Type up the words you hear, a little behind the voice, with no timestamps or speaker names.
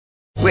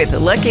With the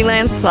Lucky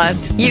Land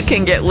Slots, you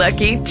can get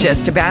lucky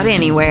just about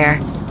anywhere.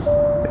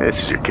 This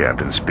is your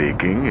captain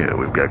speaking.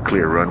 We've got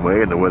clear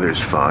runway and the weather's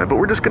fine, but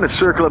we're just going to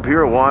circle up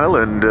here a while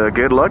and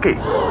get lucky.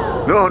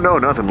 No,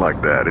 nothing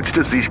like that. It's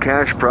just these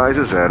cash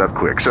prizes add up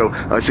quick. So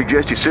I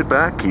suggest you sit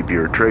back, keep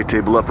your tray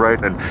table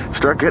upright, and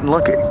start getting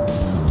lucky.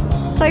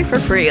 Play for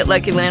free at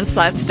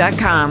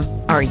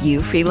LuckyLandSlots.com. Are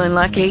you feeling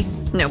lucky?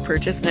 No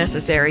purchase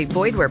necessary.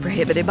 Void where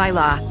prohibited by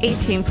law.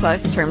 18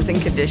 plus terms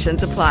and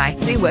conditions apply.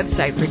 See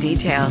website for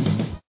details.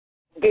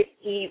 Good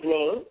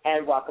evening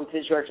and welcome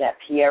to Georgette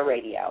Pierre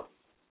Radio.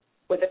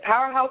 With a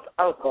powerhouse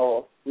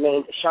uncle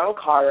named Shawn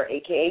Carter,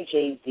 a.k.a.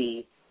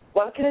 Jay-Z,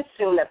 one can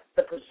assume that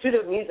the pursuit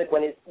of music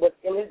was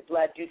in his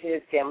blood due to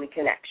his family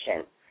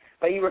connection,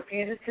 but he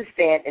refuses to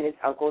stand in his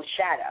uncle's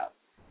shadow.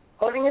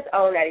 Holding his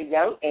own at a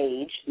young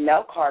age,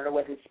 Mel Carter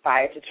was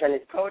inspired to turn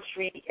his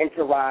poetry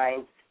into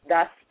rhymes,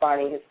 thus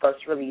spawning his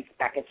first release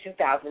back in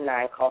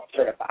 2009 called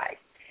Certified.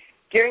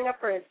 Gearing up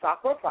for his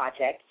sophomore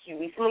project, he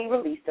recently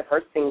released the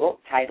first single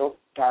titled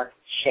Dark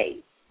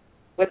Shades.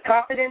 With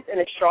confidence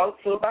and a strong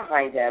team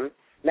behind him,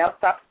 Mel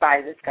stops by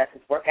to discuss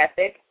his work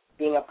ethic,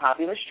 being a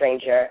popular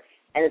stranger,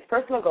 and his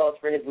personal goals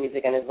for his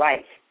music and his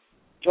life.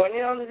 Join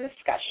in on the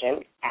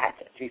discussion at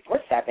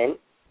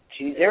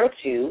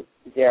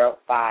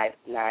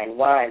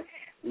 347-202-0591.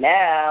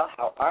 Mel,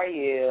 how are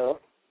you?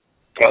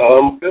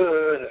 I'm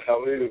good. How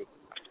are you?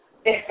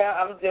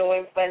 I'm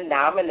doing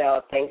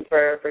phenomenal. Thanks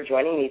for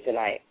joining me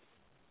tonight.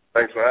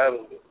 Thanks for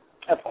having me.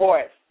 Of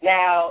course.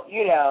 Now,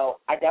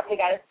 I definitely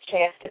got a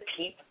chance to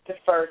peep the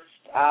first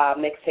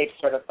mixtape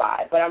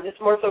Certified, but I'm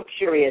just more so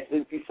curious,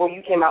 before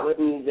you came out with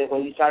music,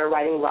 when you started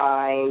writing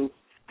rhymes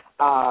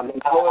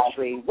and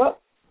poetry,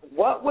 what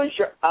was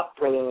your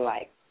upbringing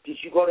like?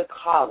 Did you go to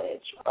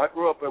college? I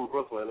grew up in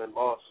Brooklyn, in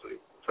Marcy,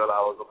 until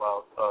I was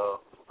about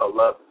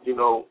 11. It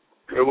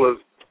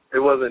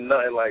wasn't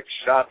nothing like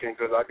shocking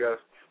because I guess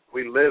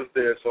we lived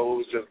there, so it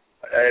was just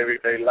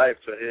everyday life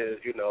to hear,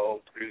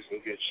 people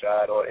get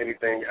shot or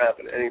anything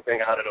happen, anything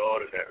out of the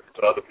ordinary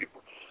to other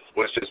people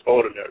was just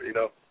ordinary,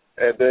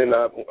 And then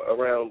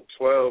around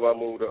 12, I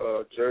moved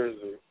to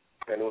Jersey,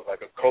 and it was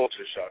like a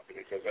culture shock to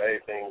me because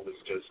everything was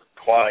just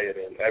quiet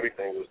and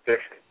everything was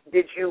different.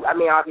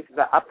 Obviously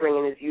the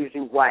upbringing is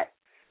usually what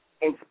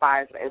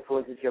inspires or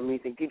influences your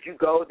music. Did you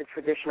go the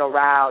traditional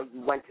route,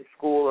 you went to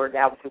school, or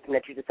that was something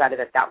that you decided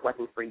that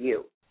wasn't for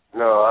you?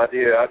 No, I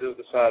just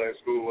decided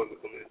school wasn't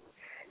for me.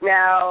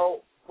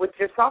 Now, with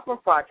your sophomore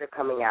project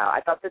coming out,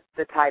 I thought that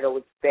the title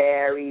was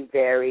very,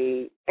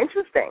 very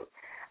interesting.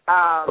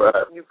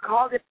 Right. You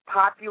called it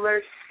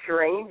Popular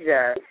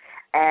Stranger.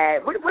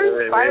 And what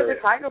inspired the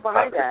title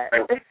behind that?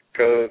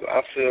 Because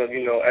I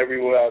feel,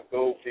 everywhere I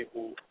go,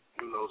 people,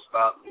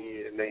 stop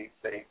me and they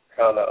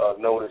kind of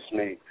notice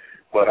me.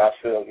 But I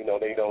feel,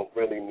 they don't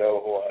really know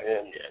who I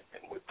am yet.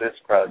 And with this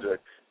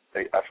project,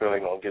 I feel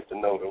they're going to get to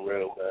know the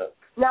real man.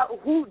 Now,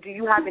 do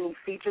you have any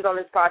features on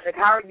this project?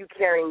 How are you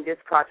carrying this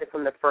project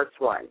from the first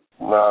one?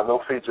 Nah, no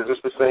features.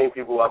 It's the same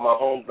people. Not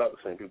the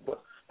same people,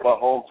 but my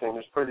home team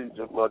is pretty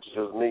much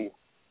just me.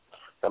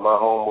 And my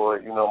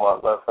homeboy, my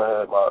left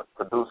hand, my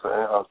producer,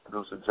 in-house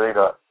producer,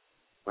 J-Dot,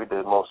 we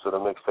did most of the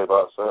mixtape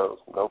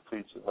ourselves. No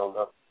features, no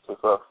nothing.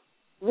 Just us.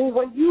 When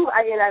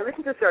I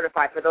listened to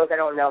Certified, for those that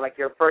don't know, like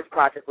your first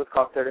project was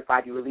called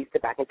Certified. You released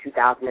it back in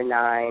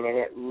 2009, and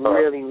it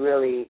really,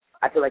 really,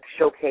 I feel like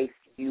showcased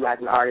you as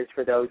an artist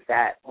for those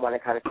that want to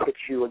kind of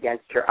pitch you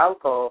against your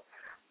uncle.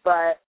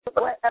 But,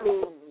 where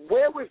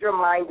was your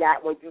mind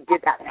at when you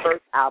did that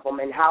first album,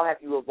 and how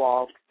have you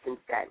evolved since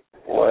then?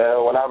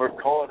 Well, when I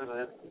recorded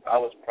it, I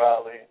was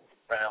probably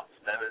around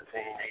 17,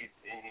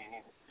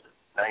 18,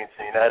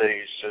 19, that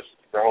age, just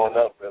growing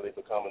up, really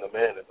becoming a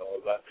man and all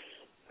that.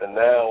 And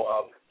now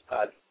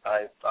I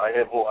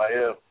am who I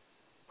am.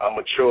 I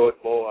matured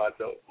more.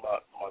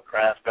 My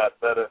craft got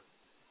better.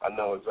 I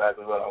know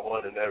exactly what I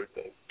want and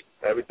everything.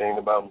 Everything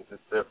about me is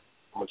different.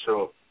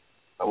 Mature.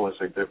 I wouldn't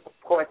say different.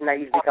 Of course, and that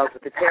usually comes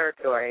with the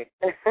territory.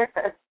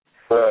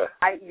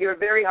 Right. You're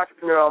very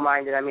entrepreneurial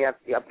minded.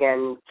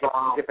 Again,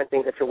 different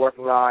things that you're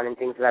working on and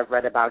things that I've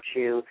read about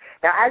you.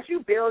 Now, as you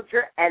build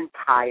your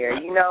empire,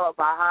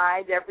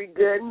 behind every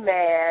good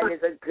man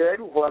is a good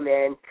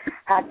woman.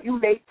 Have you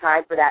made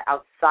time for that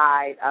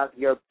outside of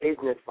your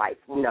business life?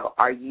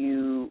 Are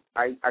you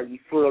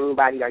seeing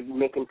anybody? Are you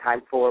making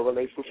time for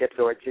relationships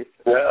or just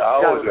music?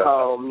 I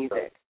love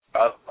music.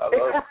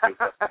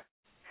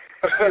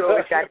 You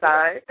always got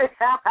time. I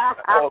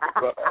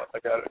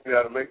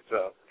gotta make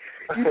time.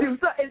 You do.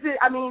 So is it?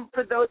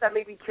 For those that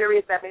may be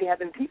curious, that may have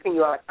been peeping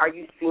you, are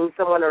you seeing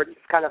someone, or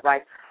just kind of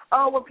like,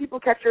 when people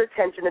catch your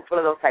attention, it's one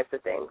of those types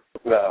of things?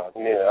 No,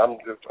 I'm a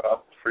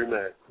free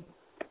man.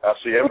 I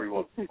see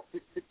everyone.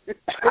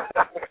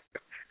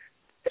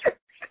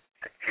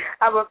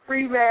 I'm a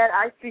free man.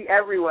 I see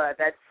everyone.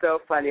 That's so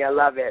funny. I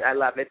love it.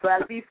 So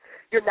at least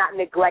you're not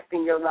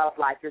neglecting your love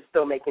life. You're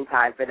still making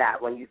time for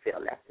that when you feel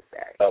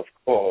necessary. Of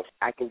course.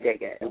 I can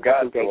dig it. You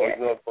got to. It's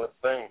not a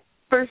thing.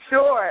 For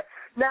sure.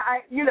 Now,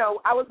 I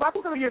was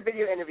watching some of your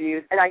video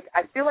interviews, and I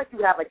feel like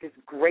you have, like, this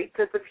great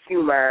sense of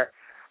humor,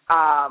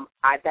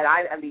 that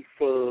I've at least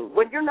seen.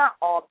 When you're not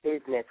all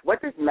business,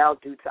 what does Mel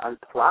do to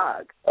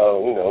unplug?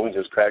 Oh, we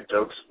just crack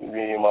jokes.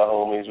 Me and my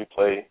homies, we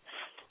play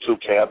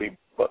 2K. I be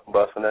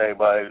busting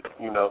everybody,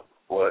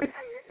 what.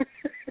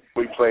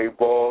 We play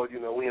ball,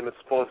 we in the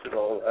sports and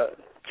all that.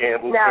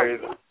 Gamble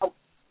crazy.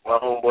 My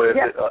homeboy is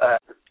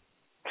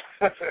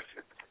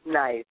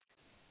Nice.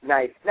 Now,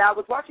 I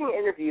was watching an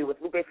interview with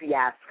Lupe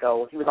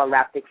Fiasco. He was on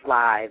Rap Dicks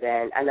Live,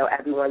 and I know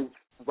everyone's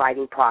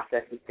writing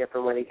process is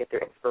different where they get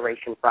their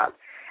inspiration from.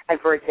 And,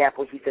 for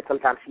example, he said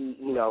sometimes he,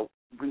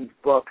 reads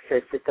books to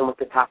assist him with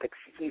the topics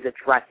he's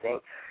addressing.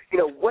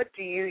 What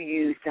do you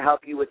use to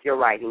help you with your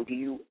writing? Do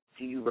you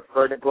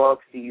refer to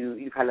books? Do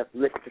you kind of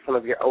listen to some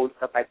of your old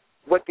stuff? Like,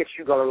 what gets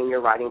you going in your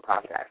writing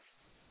process?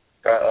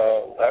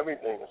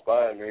 Everything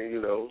inspired me,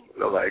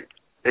 like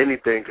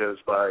anything can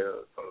inspire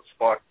a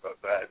spark, a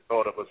bad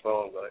thought of a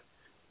song, like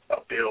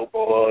a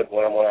billboard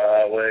when I'm on the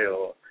highway,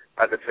 or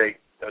I could take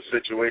a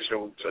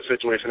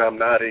situation I'm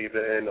not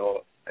even in,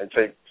 and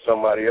take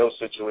somebody else's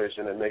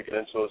situation and make it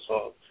into a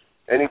song.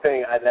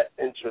 Anything that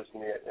interests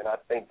me, and I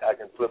think I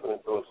can flip it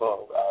into a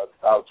song,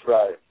 I'll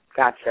try it.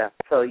 Gotcha.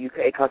 So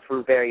it comes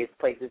from various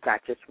places,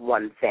 not just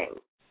one thing.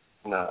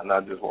 No,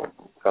 not just one.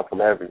 It comes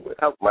from everywhere.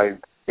 Oh. Might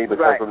even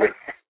right. come from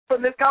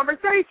From this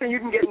conversation, you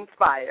can get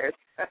inspired.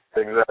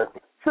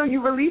 Exactly. So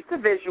you released a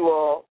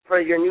visual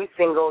for your new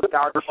single,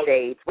 Dark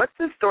Shades. What's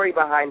the story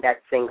behind that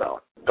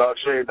single? Dark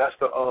Shades, that's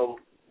the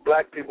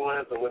black people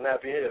anthem with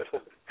nappy hair.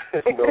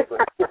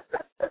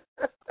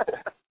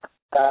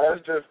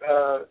 That's just,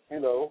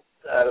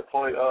 at a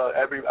point, I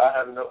had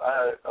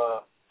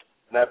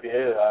nappy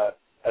hair.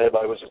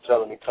 Everybody was just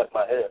telling me cut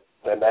my hair.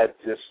 And that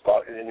just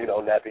started,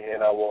 nappy hair,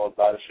 and I wore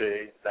a lot of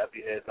shades,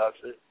 nappy hair, dark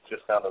shades.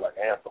 Just sounded like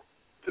an anthem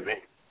to me.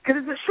 Because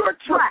it's a short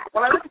track.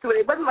 When I listened to it,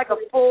 it wasn't like a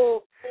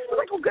full, it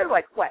was like a good, 2.5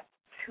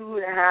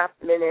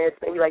 minutes,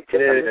 maybe just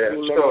under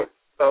 3 minutes.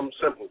 Something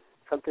simple.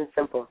 Something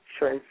simple,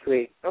 short and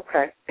sweet.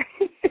 Okay.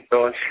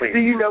 Short and sweet. Do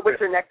you know what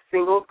your next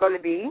single is going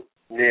to be?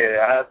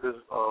 Yeah, I have this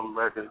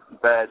record,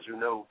 Bad You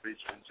Know,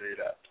 featuring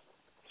J-Dot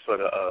for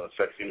the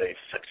sexy lady,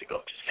 sexy go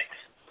to sex.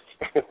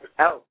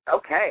 Oh,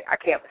 okay. I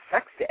can't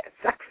sexy.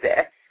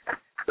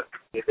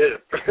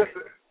 Yeah.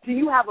 Do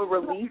you have a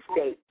release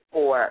date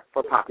for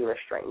Popular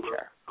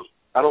Stranger?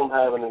 I don't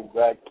have an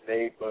exact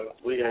date, but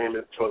we aim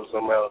it towards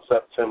around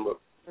September.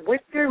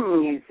 With your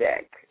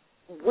music,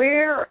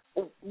 where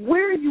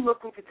are you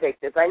looking to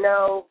take this? I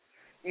know,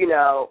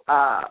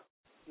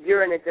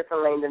 you're in a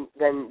different lane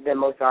than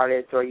most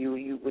artists, or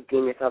you would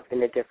deem yourself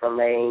in a different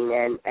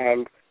lane.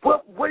 And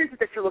what is it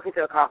that you're looking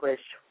to accomplish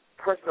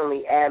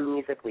personally and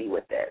musically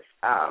with this?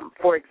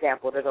 For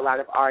example, there's a lot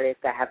of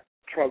artists that have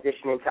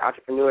transitioned into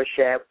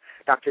entrepreneurship.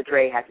 Dr.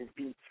 Dre has his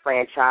Beats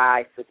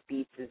franchise. So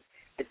Beats is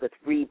with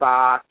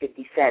Reebok.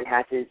 50 Cent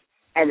has his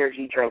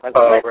energy drink. What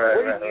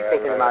are you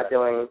thinking about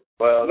doing?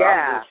 Well,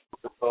 I'm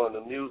just on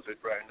the music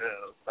right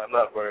now. I'm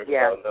not worried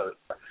about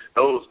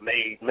those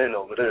made men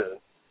over there.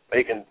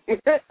 They can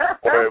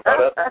worry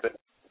about us.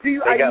 Do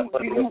you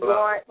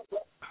want...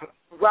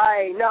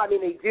 Right. No, I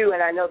mean, they do,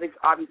 and I know they've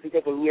obviously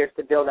taken years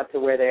to build up to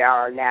where they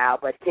are now,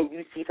 but can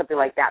you see something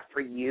like that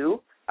for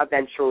you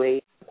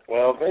eventually?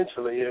 Well,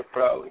 eventually, yeah,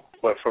 probably.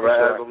 But for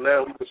as of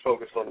now, we just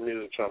focus on the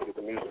music, trying to get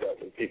the music out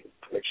to people,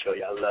 make sure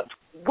y'all love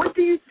it. What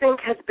do you think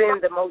has been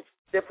the most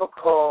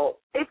difficult,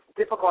 if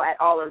difficult at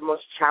all, or the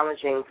most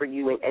challenging for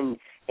you in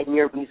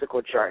your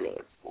musical journey?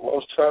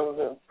 Most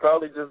challenging,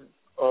 probably just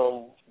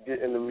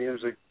getting the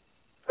music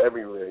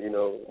everywhere,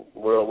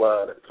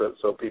 worldwide,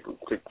 so people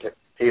could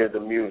hear the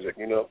music,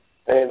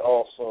 and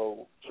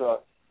also try,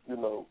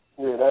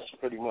 that's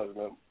pretty much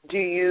them.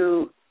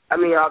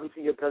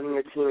 Obviously you're building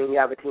your team and you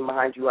have a team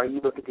behind you. Are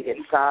you looking to get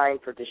signed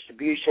for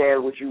distribution?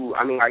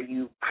 Are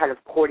you kind of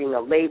courting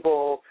a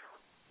label?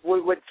 What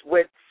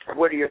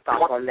are your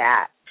thoughts on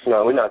that?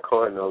 No, we're not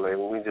courting no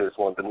label. We just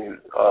want the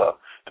music,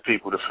 the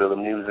people to feel the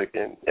music,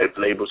 and if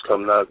labels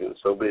come knocking,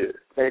 so be it.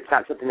 But it's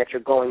not something that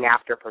you're going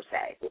after per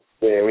se.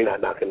 Yeah, we're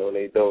not knocking on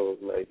their doors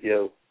like,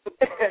 yo.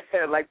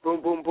 Like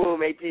boom, boom,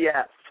 boom,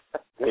 ATF.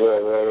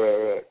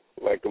 Right.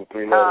 Like them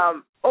 3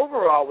 notes.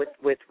 Overall, with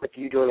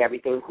you doing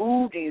everything,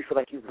 who do you feel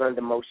like you've learned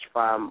the most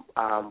from,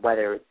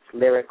 whether it's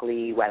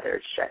lyrically, whether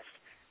it's just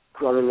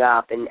growing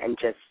up and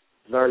just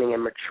learning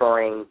and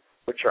maturing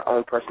with your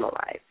own personal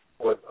life?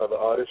 What, other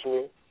artists, you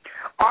mean?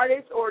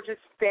 Artists or just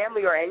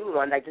family or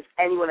anyone, just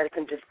anyone that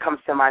can just come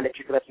to mind that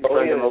you feel like you've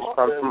learned the most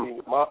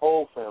from. My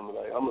whole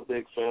family, I'm a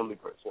big family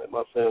person.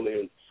 My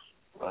family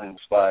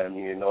inspire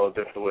me in all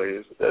different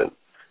ways, and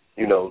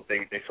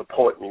they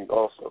support me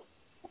also.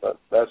 But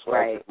that's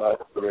why I get my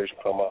inspiration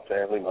from my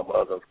family, my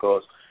mother, of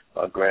course,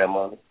 my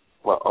grandmother,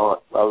 my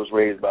aunt. I was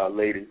raised by a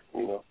lady,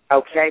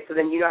 Okay, so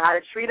then you know how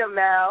to treat them,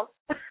 Mel.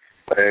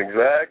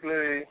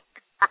 Exactly.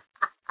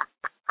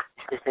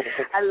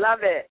 I love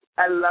it.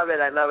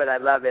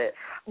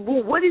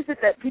 Well, what is it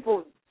that you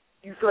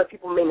feel like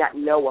people may not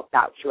know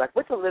about you? Like,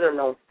 what's a little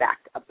known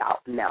fact about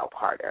Mel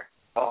Carter?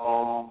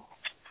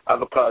 I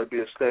could probably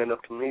be a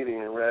stand-up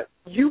comedian, right?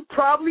 You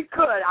probably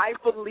could. I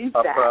believe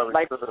that. I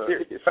probably could.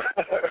 Seriously.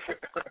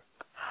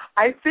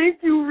 I think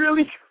you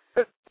really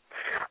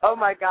Oh,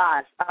 my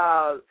gosh.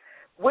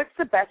 What's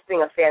the best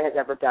thing a fan has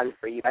ever done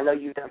for you? I know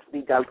you've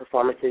definitely done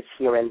performances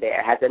here and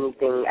there. Has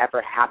anything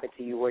ever happened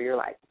to you where you're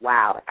like,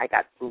 wow, I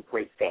got some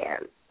great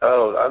fans?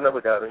 Oh, I never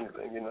got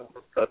anything,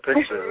 a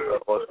picture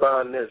or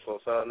sign this or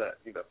sign that,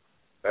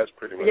 That's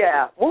pretty much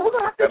Yeah. it. Well, we're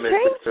going to have to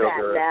change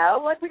that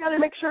now. Like, we got to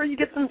make sure you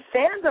get some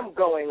fandom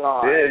going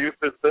on. Yeah, you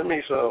could send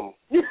me some.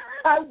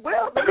 I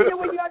will. Let me know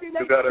when you're on your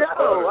next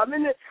show.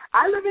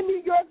 I live in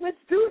New York.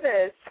 Let's do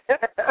this.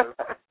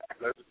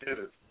 Let's get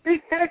it.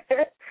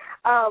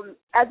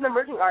 As an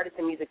emerging artist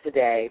in music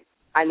today,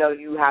 I know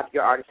you have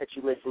your artists that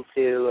you listen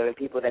to and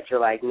people that you're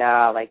like,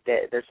 nah, like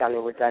they're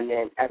sounding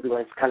redundant.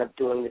 Everyone's kind of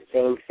doing the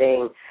same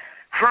thing.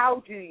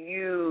 How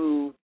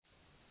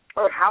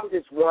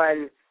does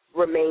one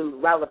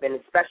remain relevant,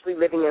 especially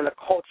living in the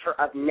culture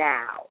of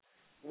now?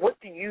 What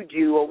do you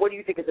do, or what do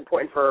you think is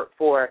important for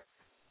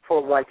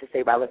one to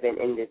stay relevant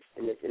in this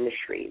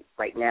industry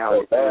right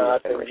now? I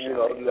think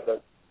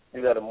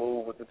you got to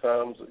move with the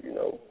times.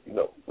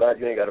 Not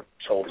you ain't got to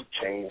totally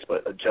change,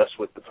 but adjust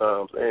with the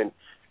times, and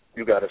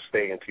you got to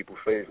stay in people's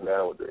face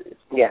nowadays.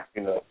 Yeah.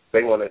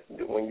 They want to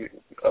when you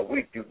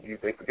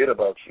they forget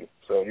about you,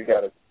 so you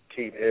got to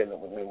keep hitting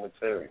them with new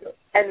material.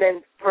 And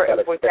then,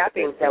 with that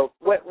being said,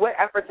 what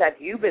efforts have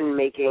you been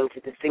making to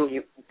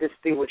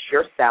distinguish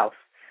yourself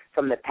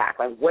from the pack?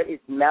 Like, what is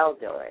Mel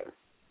doing?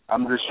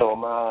 I'm just showing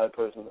my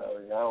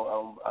personality. I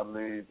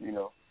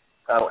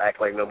don't act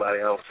like nobody.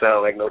 I don't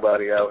sound like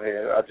nobody out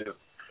here. I just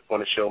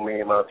want to show me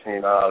and my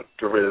team our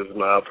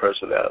charisma, our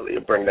personality,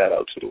 and bring that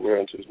out to the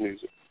world, to this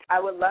music. I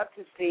would love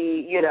to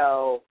see,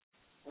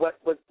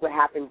 what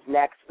happens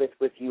next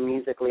with you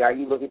musically. Are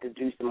you looking to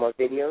do some more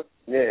videos?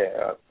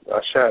 Yeah,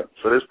 I shot,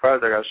 for this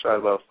project, I shot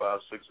about 5-6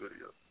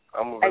 videos.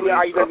 Are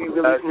you going to be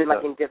releasing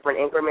it in different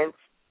increments?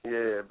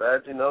 Yeah, but I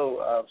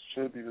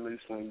should be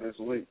releasing this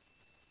week,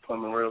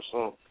 coming real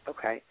soon.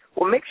 Okay.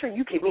 Well, make sure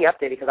you keep me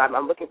updated because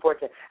I'm looking forward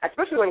to,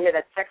 especially when you hear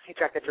that sexy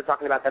track that you're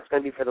talking about that's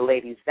going to be for the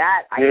ladies.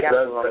 That I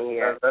definitely want to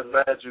hear. That's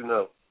bad,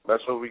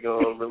 That's what we're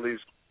going to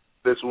release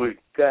this week.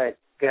 Good.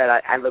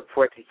 I look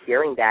forward to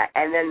hearing that.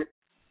 And then,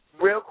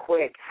 real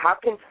quick, how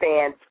can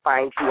fans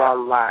find you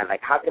online?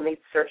 Like, how can they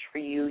search for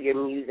you, your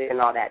music, and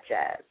all that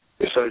jazz?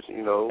 They search,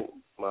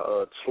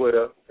 my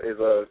Twitter is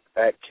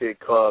at Kid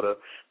Carter,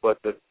 but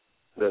the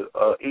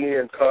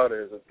Ian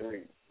Carter is a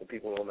 3. The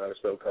people don't know how to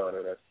spell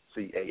Carter. That's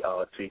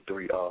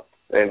CART3R.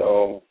 And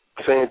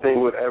same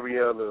thing with every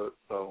other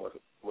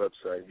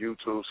website.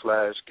 YouTube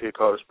 /Kid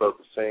Carter spelled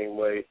the same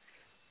way.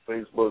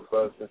 Facebook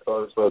Kid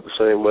Carter spelled the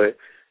same way.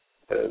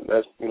 And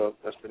that's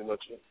pretty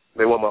much it.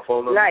 They want my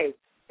phone number. Nice.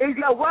 You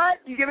go,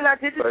 what? You giving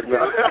out digits?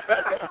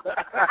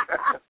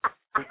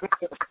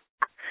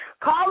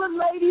 Call them,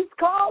 ladies.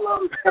 Call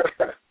them.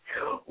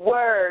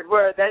 Word.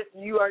 That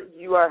you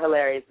are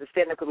hilarious. The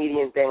stand-up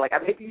comedian thing. Like,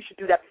 maybe you should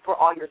do that before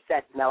all your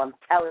sets, Mel. I'm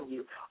telling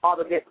you, all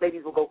the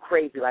ladies will go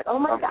crazy. Like, oh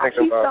my gosh,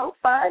 she's so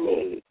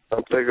funny.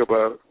 I'm thinking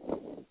about it.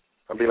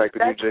 I'll be like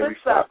the new Jamie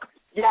Foxx.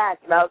 Yes,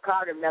 Mel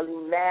Carter, Melly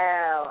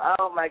Mel.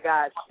 Oh my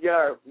gosh,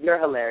 you're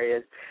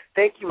hilarious.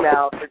 Thank you,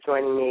 Mel, for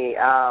joining me.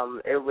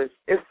 It was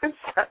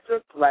such a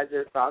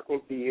pleasure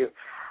talking to you.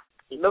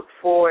 Look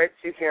forward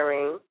to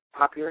hearing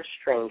Popular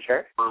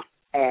Stranger.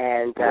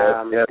 And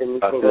the new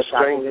single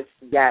dropping is,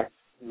 yes,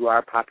 you are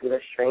a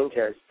Popular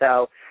Stranger.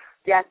 So,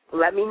 yes,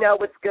 let me know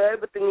what's good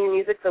with the new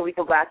music so we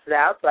can blast it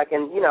out so I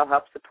can,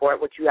 help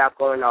support what you have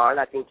going on.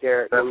 I think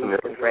your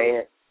music is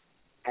great.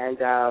 And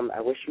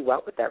I wish you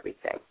well with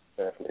everything.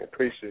 Definitely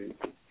appreciate it.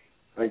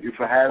 Thank you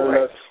for having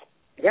us.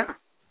 Yeah.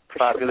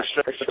 Popular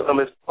Stranger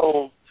coming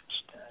home.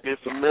 Get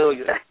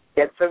familiar.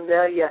 That's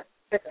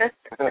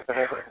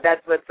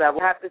what's up.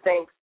 We'll have to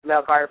thank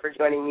Mel Carter for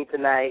joining me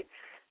tonight.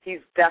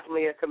 He's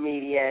definitely a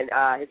comedian.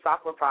 His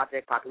sophomore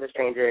project, Popular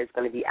Stranger, is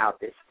going to be out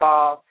this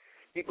fall.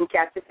 You can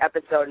catch this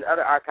episode and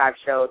other archive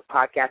shows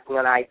podcasting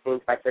on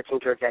iTunes by searching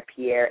Georgette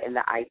Pierre in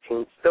the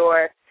iTunes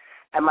store.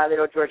 And my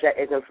little Georgette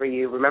isn't for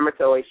you. Remember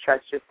to always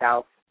trust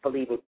yourself,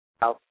 believe in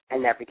yourself,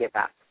 and never give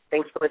up.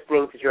 Thanks for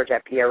listening to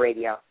Georgette Pierre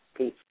Radio.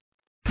 Peace.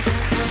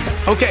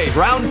 Okay,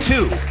 round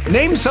 2.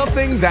 Name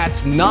something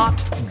that's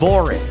not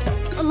boring.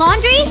 A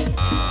laundry?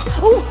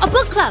 Ooh, a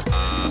book club.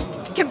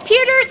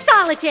 Computer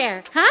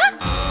solitaire, huh?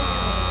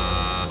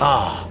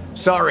 Ah,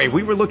 sorry,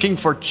 we were looking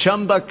for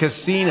Chumba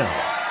Casino.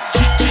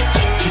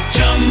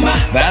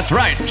 That's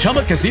right,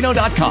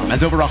 ChumbaCasino.com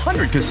has over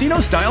 100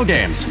 casino-style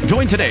games.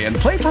 Join today and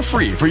play for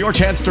free for your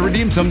chance to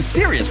redeem some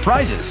serious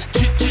prizes.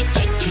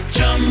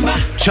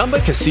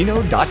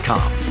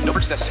 ChumbaCasino.com. No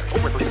purchase necessary.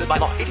 Void where prohibited by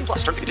law. 18+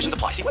 terms and conditions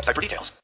apply. See website for details.